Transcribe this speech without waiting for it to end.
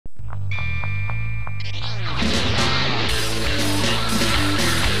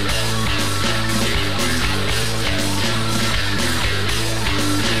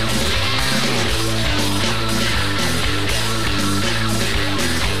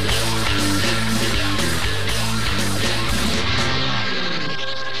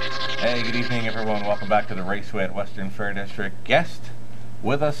evening, everyone. Welcome back to the Raceway at Western Fair District. Guest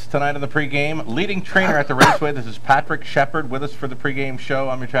with us tonight in the pregame, leading trainer at the Raceway. This is Patrick Shepard with us for the pregame show.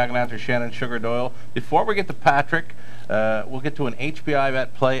 I'm your track announcer, Shannon Sugar Doyle. Before we get to Patrick, we'll get to an HPI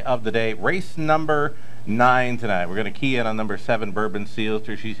bet play of the day. Race number 9 tonight. We're going to key in on number 7, Bourbon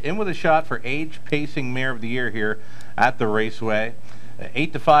Sealster. She's in with a shot for Age Pacing Mare of the Year here at the Raceway.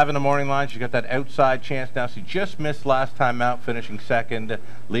 8 to 5 in the morning line. She's got that outside chance now. She just missed last time out, finishing second.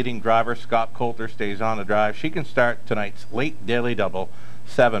 Leading driver Scott Coulter stays on the drive. She can start tonight's late daily double.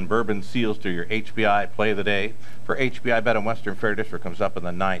 7, Bourbon Sealster, your HBI play of the day. For HBI bet in Western Fair District comes up in the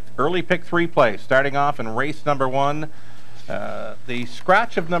 9th. Early pick 3 play, starting off in race number 1. The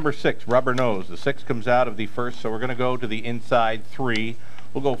scratch of number 6, Rubber Nose. The 6 comes out of the first, so we're going to go to the inside 3.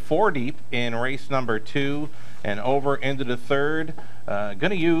 We'll go 4 deep in race number 2 and over into the 3rd.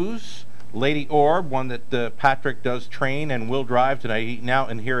 Going to use Lady Orb, one that Patrick does train and will drive tonight. He now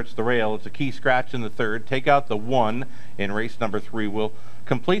inherits the rail. It's a key scratch in the 3rd. Take out the 1 in race number 3. We'll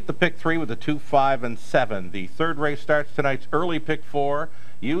complete the pick 3 with the 2, 5, and 7. The 3rd race starts tonight's early pick 4.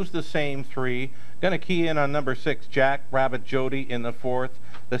 Use the same 3. Going to key in on number 6, Jack Rabbit Jody in the 4th.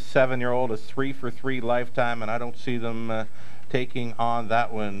 This 7-year-old is 3 for 3 lifetime, and I don't see them taking on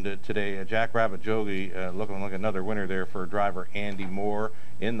that one today. Jack Rabbit Jody looking like another winner there for driver Andy Moore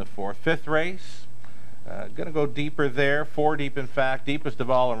in the 4th. 5th race, going to go deeper there, 4 deep in fact, deepest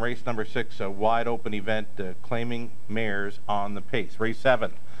of all in race number 6, a wide open event claiming mares on the pace. Race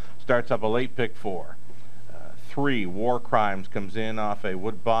 7 starts up a late pick 4. 3, War Crimes comes in off a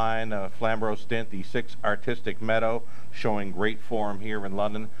Woodbine Flamborough stint. The 6, Artistic Meadow, showing great form here in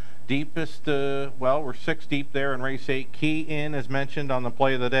London. Deepest, well, we're 6 deep there in race 8. Key in, as mentioned, on the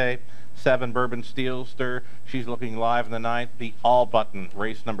play of the day. 7, Bourbon Sealster. She's looking live in the 9th. The All Button,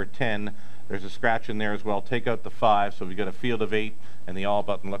 race number 10. There's a scratch in there as well. Take out the 5, so we've got a field of 8, and the All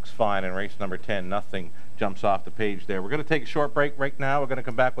Button looks fine in race number 10. Nothing jumps off the page there. We're going to take a short break right now. We're going to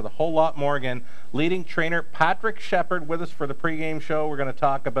come back with a whole lot more again. Leading trainer Patrick Shepard with us for the pregame show. We're going to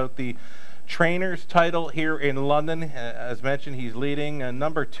talk about the trainer's title here in London. As mentioned, he's leading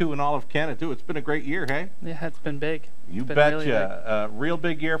number 2 in all of Canada, too. It's been a great year, hey? Yeah, it's been big. You betcha. Really real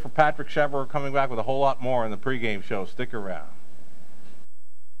big year for Patrick Shepard. We're coming back with a whole lot more in the pregame show. Stick around.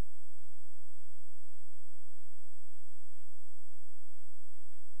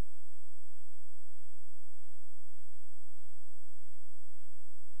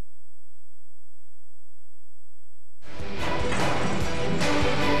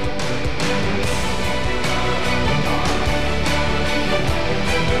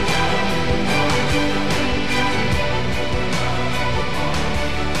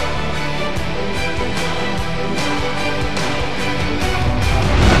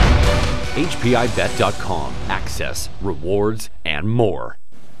 HPIBet.com. Access, rewards, and more.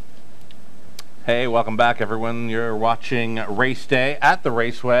 Hey, welcome back, everyone. You're watching Race Day at the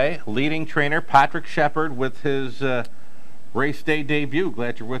Raceway. Leading trainer Patrick Shepard with his Race Day debut.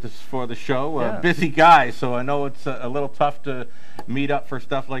 Glad you're with us for the show. Yeah. Busy guy, so I know it's a little tough to meet up for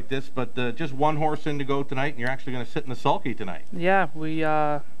stuff like this, but just one horse in to go tonight, and you're actually going to sit in the sulky tonight. Yeah,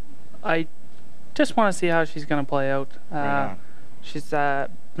 I just want to see how she's going to play out. Right on. She's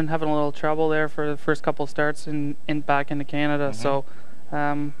been having a little trouble there for the first couple starts back into Canada. So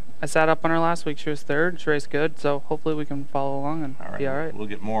I sat up on her last week. She was 3rd. She raced good, so hopefully we can follow along and be all right. We'll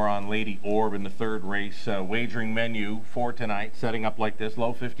get more on Lady Orb in the 3rd race. Wagering menu for tonight, setting up like this.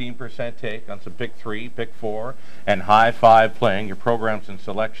 Low 15% take on some pick 3, pick 4, and high 5 playing. Your programs and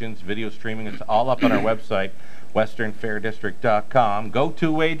selections, video streaming, it's all up on our website, westernfairdistrict.com.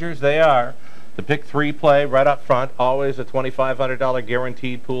 Go-to wagers, they are the pick 3 play right up front, always a $2,500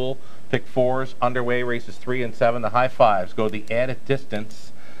 guaranteed pool. Pick 4s underway, races 3 and 7. The high 5s go the added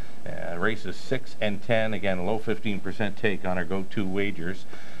distance. Races 6 and 10. Again, low 15% take on our go-to wagers.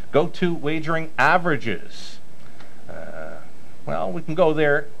 Go-to wagering averages. Well, we can go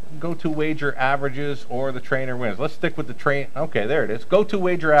there. Go-to wager averages or the trainer wins. Let's stick with the train. Okay, there it is. Go-to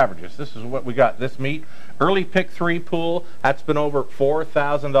wager averages. This is what we got this meet. Early pick 3 pool, that's been over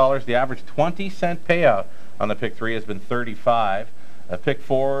 $4,000. The average 20-cent payout on the pick 3 has been $35. Pick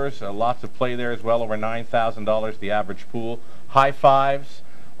 4s, lots of play there as well, over $9,000 the average pool. High 5s,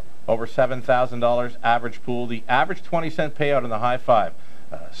 over $7,000 average pool. The average 20-cent payout on the high 5,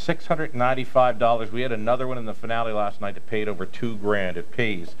 $695. We had another one in the finale last night that paid over $2,000. It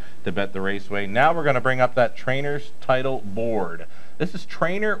pays to bet the Raceway. Now we're going to bring up that trainer's title board. This is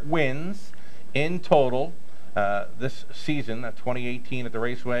trainer wins in total this season, 2018 at the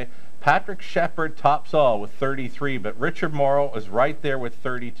Raceway. Patrick Shepard tops all with 33, but Richard Morrow is right there with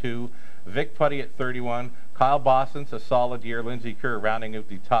 32. Vic Putty at 31. Kyle Boston's a solid year. Lindsay Kerr rounding out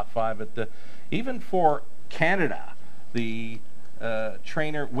the top 5. But even for Canada, the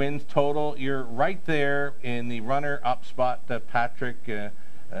trainer wins total, you're right there in the runner-up spot, Patrick.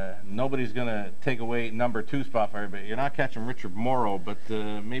 Nobody's going to take away number 2 spot for you, but you're not catching Richard Morrow, but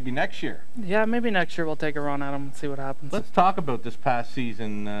maybe next year. Yeah, maybe next year we'll take a run at him and see what happens. Let's talk about this past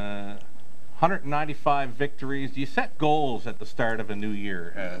season. 195 victories. Do you set goals at the start of a new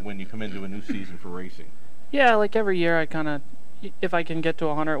year when you come into a new season for racing? Yeah, like every year I kind of, if I can get to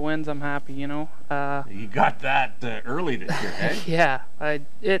 100 wins, I'm happy, you know. You got that early this year, eh? Yeah,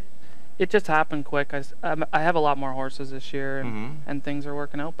 it just happened quick. I have a lot more horses this year, and things are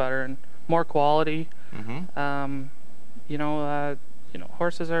working out better and more quality. You know,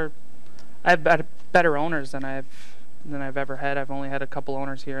 horses are. I've better owners than I've ever had. I've only had a couple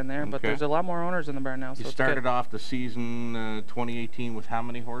owners here and there, but there's a lot more owners in the barn now. So you started off the season 2018 with how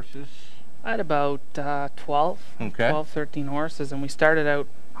many horses? I had about 12, 13 horses, and we started out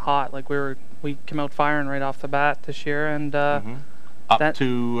hot. Like we came out firing right off the bat this year, and up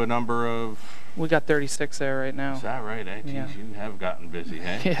to a number of. We got 36 there right now. Is that right? Eh? Geez, yeah. You have gotten busy,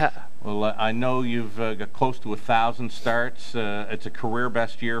 eh? Yeah. Well, I know you've got close to 1,000 starts. It's a career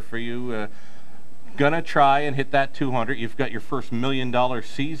best year for you. Gonna try and hit that 200. You've got your first $1 million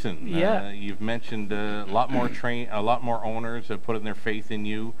season. Yeah. You've mentioned a lot more owners have put in their faith in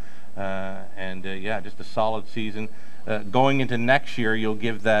you, and yeah, just a solid season. Going into next year, you'll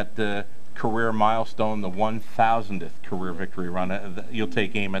give that career milestone, the 1,000th career victory run. You'll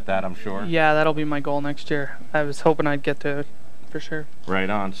take aim at that, I'm sure. Yeah, that'll be my goal next year. I was hoping I'd get to it, for sure. Right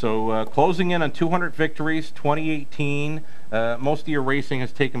on. So closing in on 200 victories, 2018. Most of your racing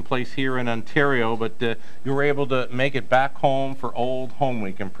has taken place here in Ontario, but you were able to make it back home for Old Home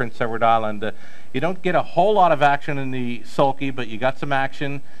Week in Prince Edward Island. You don't get a whole lot of action in the sulky, but you got some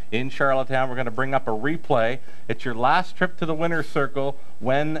action in Charlottetown. We're going to bring up a replay. It's your last trip to the winner's circle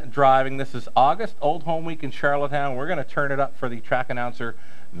when driving. This is August, Old Home Week in Charlottetown. We're going to turn it up for the track announcer,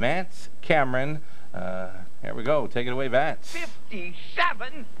 Vance Cameron. Here we go. Take it away, Vance.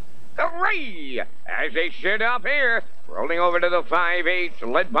 57-3 as they sit up here, rolling over to the 5/8,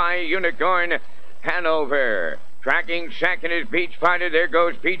 led by Unicorn Hanover. Tracking second is Beach Fighter. There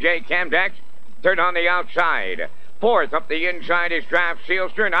goes PJ Camdex. Third on the outside. Fourth up the inside is Draft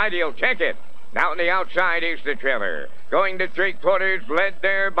Sealster and Ideal Ticket. Now on the outside is the trailer. Going to 3/4, led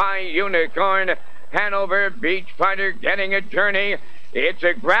there by Unicorn Hanover. Beach Fighter getting a journey. It's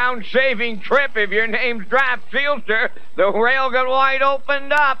a ground-saving trip if your name's Draft Sealster. The rail got wide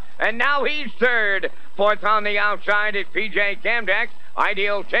opened up, and now he's third. Fourth on the outside is PJ Camdex.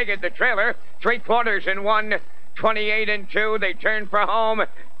 Ideal Ticket, the trailer. 3/4 and 1. 28 and 2. They turn for home.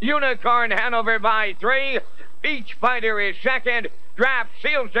 Unicorn Hanover by 3. Beach Fighter is second. Draft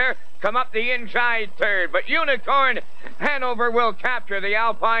Sealster come up the inside third. But Unicorn Hanover will capture the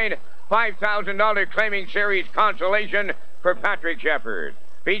Alpine $5,000 claiming series consolation for Patrick Shepard.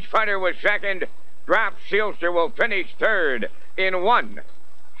 Beach Fighter was second. Draft Sealster will finish third in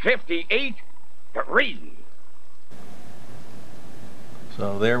 1:58.3.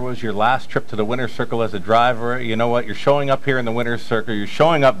 So there was your last trip to the winner's circle as a driver. You know what? You're showing up here in the winner's circle. You're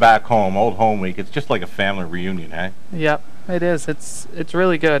showing up back home, Old Home Week. It's just like a family reunion, eh? Yep, it is. It's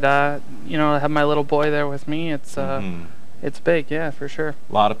really good. You know, I have my little boy there with me. It's big, yeah, for sure.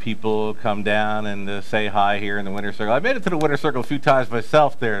 A lot of people come down and say hi here in the winner's circle. I made it to the winner's circle a few times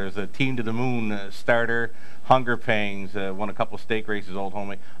myself. There's a Team to the Moon starter, Hunger Pangs, won a couple stake races, Old Home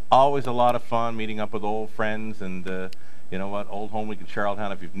Week. Always a lot of fun meeting up with old friends, and you know what, Old Home Week in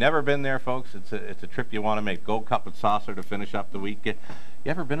Charlottetown. If you've never been there, folks, it's a trip you want to make. Gold Cup and Saucer to finish up the week. You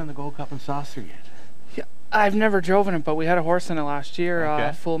ever been in the Gold Cup and Saucer yet? Yeah, I've never driven it, but we had a horse in it last year.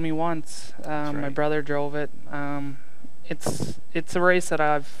 Okay. Fooled me once. Right. My brother drove it. It's a race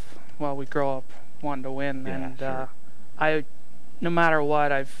that we grow up wanting to win, Yeah, and sure. no matter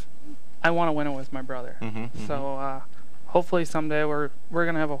what, I want to win it with my brother. So hopefully someday we're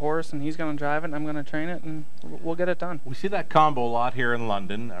gonna have a horse and he's gonna drive it and I'm gonna train it and we'll get it done. We see that combo a lot here in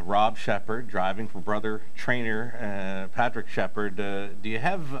London. Rob Shepard driving for brother trainer Patrick Shepard. Do you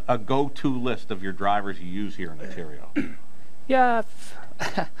have a go-to list of your drivers you use here in Ontario? Yeah,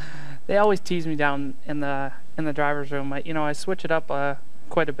 they always tease me down in the driver's room. I switch it up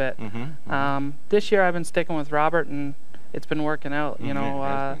quite a bit. This year I've been sticking with Robert and it's been working out.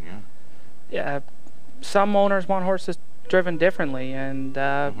 Yeah. Some owners want horses driven differently, and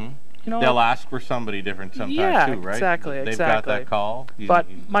they'll ask for somebody different sometimes too, right? Exactly. They've got that call. But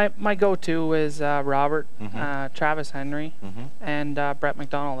my go-to is Robert, Travis Henry, and Brett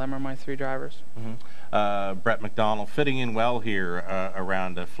McDonald. Them are my 3 drivers. Brett McDonald fitting in well here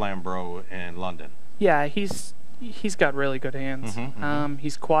around Flamborough and London. Yeah, he's got really good hands.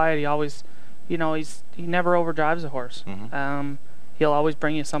 He's quiet. He always, he never overdrives a horse. He'll always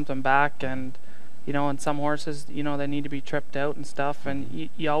bring you something back, and and some horses, they need to be tripped out and stuff, and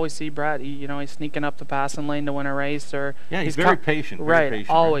you always see Brett, he's sneaking up the passing lane to win a race, or he's very patient. Right, very patient,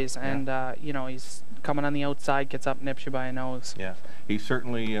 always, and he's coming on the outside, gets up, nips you by a nose. Yeah, he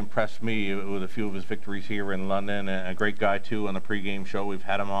certainly impressed me with a few of his victories here in London. A great guy too on the pregame show. We've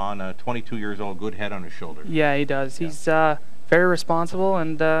had him on. 22 years old, good head on his shoulders. Yeah, he does. Yeah. He's very responsible,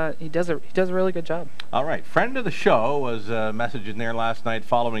 and he does a really good job. All right, friend of the show was messaging there last night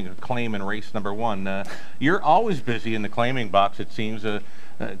following a claim in race number 1. You're always busy in the claiming box, it seems.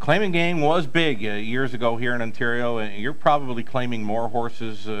 Claiming game was big years ago here in Ontario, and you're probably claiming more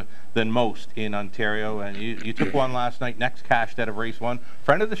horses than most in Ontario. And you took one last night, next cashed out of race 1.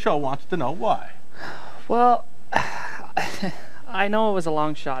 Friend of the show wants to know why. Well, I know it was a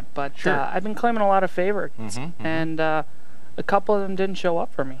long shot, but sure. I've been claiming a lot of favorites, and a couple of them didn't show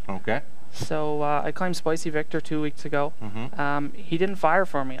up for me. Okay. So I claimed Spicy Victor 2 weeks ago. He didn't fire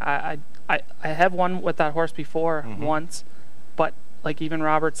for me. I have won with that horse before once, but like even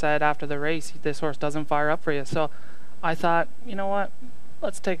Robert said after the race, this horse doesn't fire up for you. So I thought, you know what?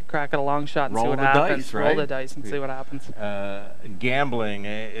 Let's take a crack at a long shot and see what happens. Dice, right? Roll the dice and see what happens. Gambling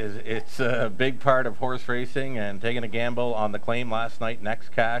it's a big part of horse racing, and taking a gamble on the claim last night, next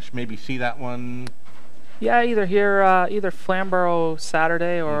cash. Maybe see that one. Yeah, either Flamborough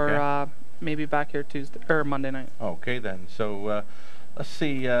Saturday or maybe back here Tuesday or Monday night. Okay then. So let's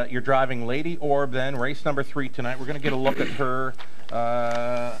see. You're driving Lady Orb then, race number 3 tonight. We're going to get a look at her.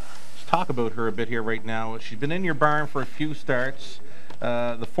 Let's talk about her a bit here right now. She's been in your barn for a few starts.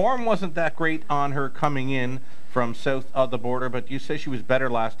 The form wasn't that great on her coming in from south of the border, but you say she was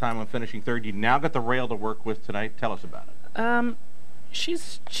better last time when finishing 3rd. You now got the rail to work with tonight. Tell us about it.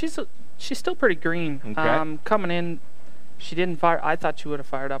 She's still pretty green. Okay. Coming in, she didn't fire. I thought she would have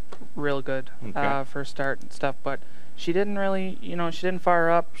fired up real good for a start and stuff, but she didn't really, she didn't fire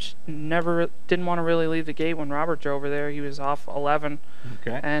up. She didn't want to really leave the gate when Robert drove over there. He was off 11,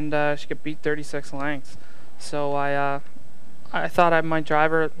 and she could beat 36 lengths. So I thought I might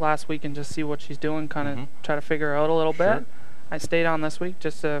drive her last week and just see what she's doing, kind of try to figure her out a little bit. I stayed on this week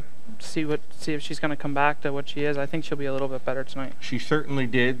just to see if she's going to come back to what she is. I think she'll be a little bit better tonight. She certainly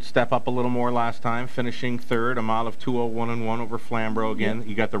did step up a little more last time, finishing 3rd, a mile of 2:01.1 over Flamborough again. Yep.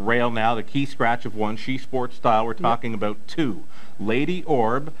 You got the rail now, the key scratch of 1, She Sports Style. We're talking about 2. Lady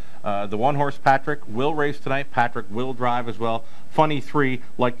Orb, the 1-horse Patrick will race tonight. Patrick will drive as well. Funny 3,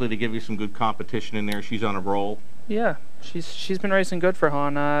 likely to give you some good competition in there. She's on a roll. Yeah, she's been racing good for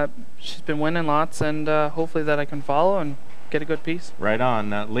Han. She's been winning lots, and hopefully that I can follow and get a good piece. Right on.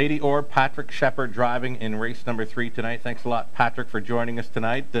 Lady Orb, Patrick Shepard driving in race number 3 tonight. Thanks a lot, Patrick, for joining us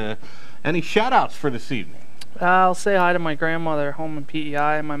tonight. Any shout-outs for this evening? I'll say hi to my grandmother home in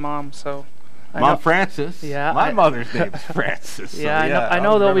PEI and my mom. So Mom Francis. Yeah. My mother's name's Francis. So I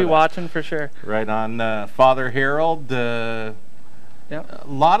know they'll be watching for sure. Right on. Father Harold. Yep. A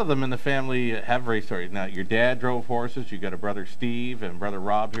lot of them in the family have race stories. Now, your dad drove horses. You got a brother Steve and brother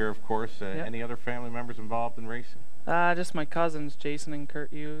Rob here, of course. Yep. Any other family members involved in racing? Just my cousins, Jason and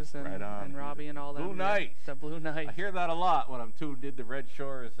Kurt Hughes, and Robbie and all them. Blue Knights. The Blue Knights. I hear that a lot when I'm tuned into Red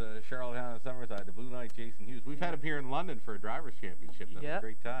Shores, Charlottetown and Summerside. The Blue Knight, Jason Hughes. We've had him here in London for a drivers' championship. That was a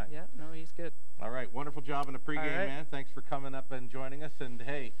great time. Yeah, no, he's good. All right, wonderful job in the pregame, man. Thanks for coming up and joining us. And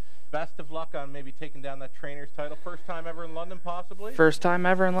hey, best of luck on maybe taking down that trainer's title. First time ever in London, possibly? First time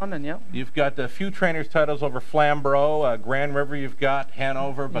ever in London, yep. You've got a few trainer's titles over Flamborough, Grand River you've got,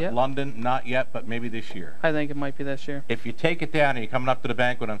 Hanover, but London, not yet, but maybe this year. I think it might be this year. If you take it down, are you coming up to the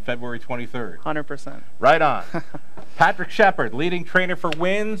banquet on February 23rd? 100%. Right on. Patrick Shepard, leading trainer for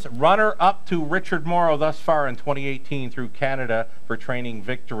wins, runner-up to Richard Morrow thus far in 2018 through Canada for training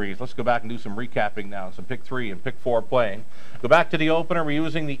victories. Let's go back and do some recapping now, some pick 3 and pick 4 playing. Go back to the opener. We're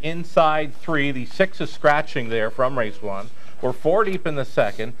using the inside 3. The 6 is scratching there from race 1. We're 4 deep in the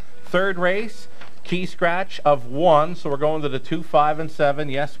second. Third race, key scratch of 1, so we're going to the 2, 5, and 7.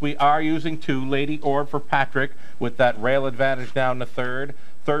 Yes, we are using 2. Lady Orb for Patrick with that rail advantage down to 3rd.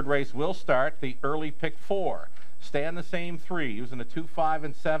 Third race will start, the early pick 4. Stay on the same 3. Using the 2, 5,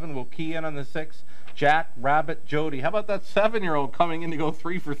 and 7. We'll key in on the 6. Jack, Rabbit, Jody. How about that 7-year-old coming in to go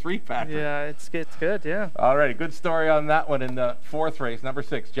 3 for 3, Patrick? Yeah, it's good, yeah. All righty, good story on that one in the 4th race. Number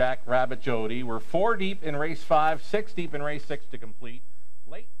 6, Jack, Rabbit, Jody. We're 4 deep in race 5, 6 deep in race 6 to complete.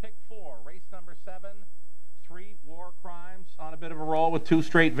 Late pick 4, race number 7. 3 War Crimes on a bit of a roll with 2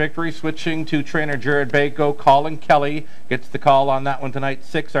 straight victories, switching to trainer Jared Bako. Colin Kelly gets the call on that one tonight.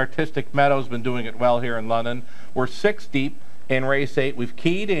 6 Artistic Meadows, been doing it well here in London. We're 6 deep in race 8. We've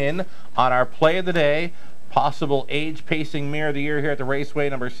keyed in on our play of the day, possible age pacing mirror of the year here at the Raceway,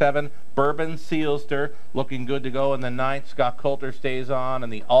 number 7, Bourbon Sealster, looking good to go in the 9th. Scott Coulter stays on,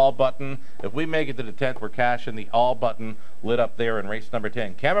 and the all button. If we make it to the 10th, we're cashing the all button lit up there in race number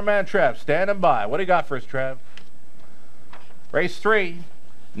 10. Cameraman Trev standing by. What do you got for us, Trev? Race 3,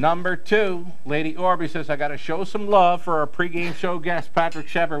 number 2, Lady Orby says, I got to show some love for our pregame show guest, Patrick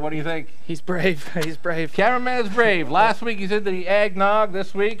Shepard. What do you think? He's brave. He's brave. Cameraman is brave. Last week he's into the eggnog.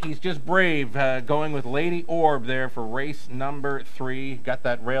 This week he's just brave. Going with Lady Orb there for race number 3. Got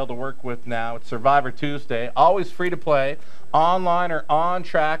that rail to work with now. It's Survivor Tuesday. Always free to play, online or on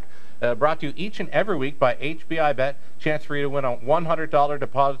track. Brought to you each and every week by HBI Bet. Chance for you to win a $100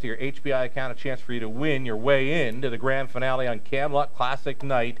 deposit to your HBI account. A chance for you to win your way in to the grand finale on Camelot Classic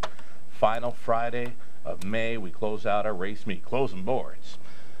Night. Final Friday of May, we close out our race meet. Closing boards.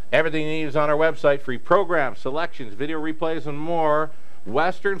 Everything you need is on our website. Free programs, selections, video replays, and more.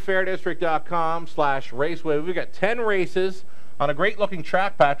 westernfairdistrict.com/raceway. We've got 10 races on a great-looking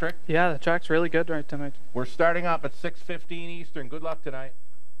track, Patrick. Yeah, the track's really good right tonight. We're starting up at 6:15 Eastern. Good luck tonight.